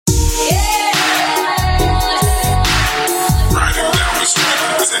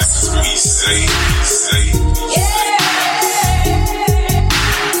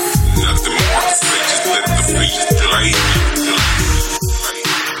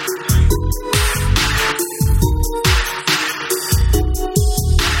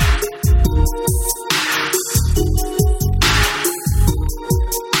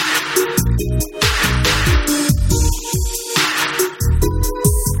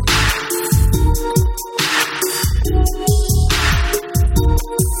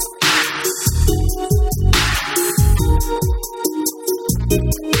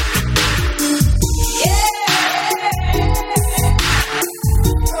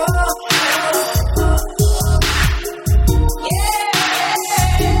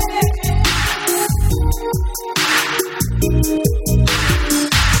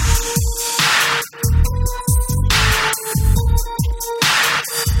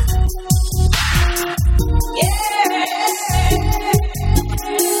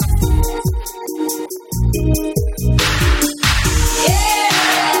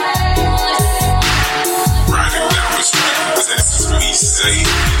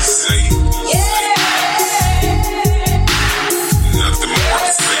say. Nothing more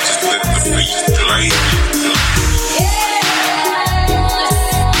to say, just let the beat play.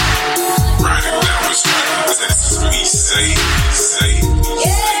 Riding down the street, that's what we say.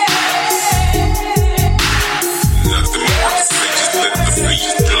 Nothing more to say, just let the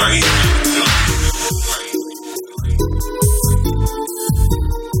beat play.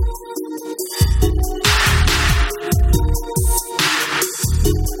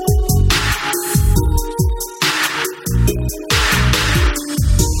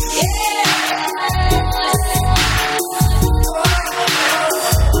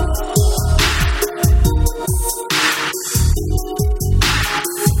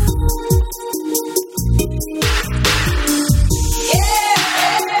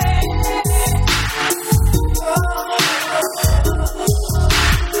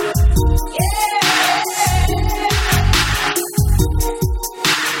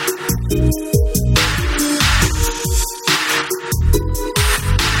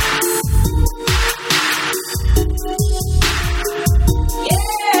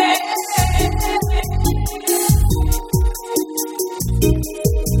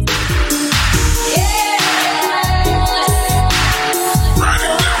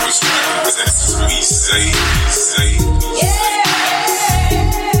 Say.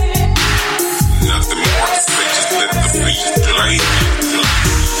 Nothing more to say, just let the beat play.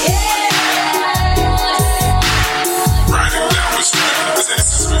 Riding down the street,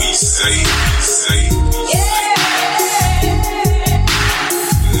 that's what we say.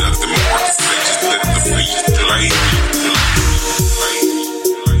 Nothing more to say, just let the beat play.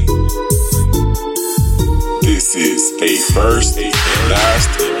 This is a first and last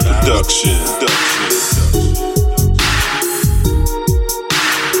production.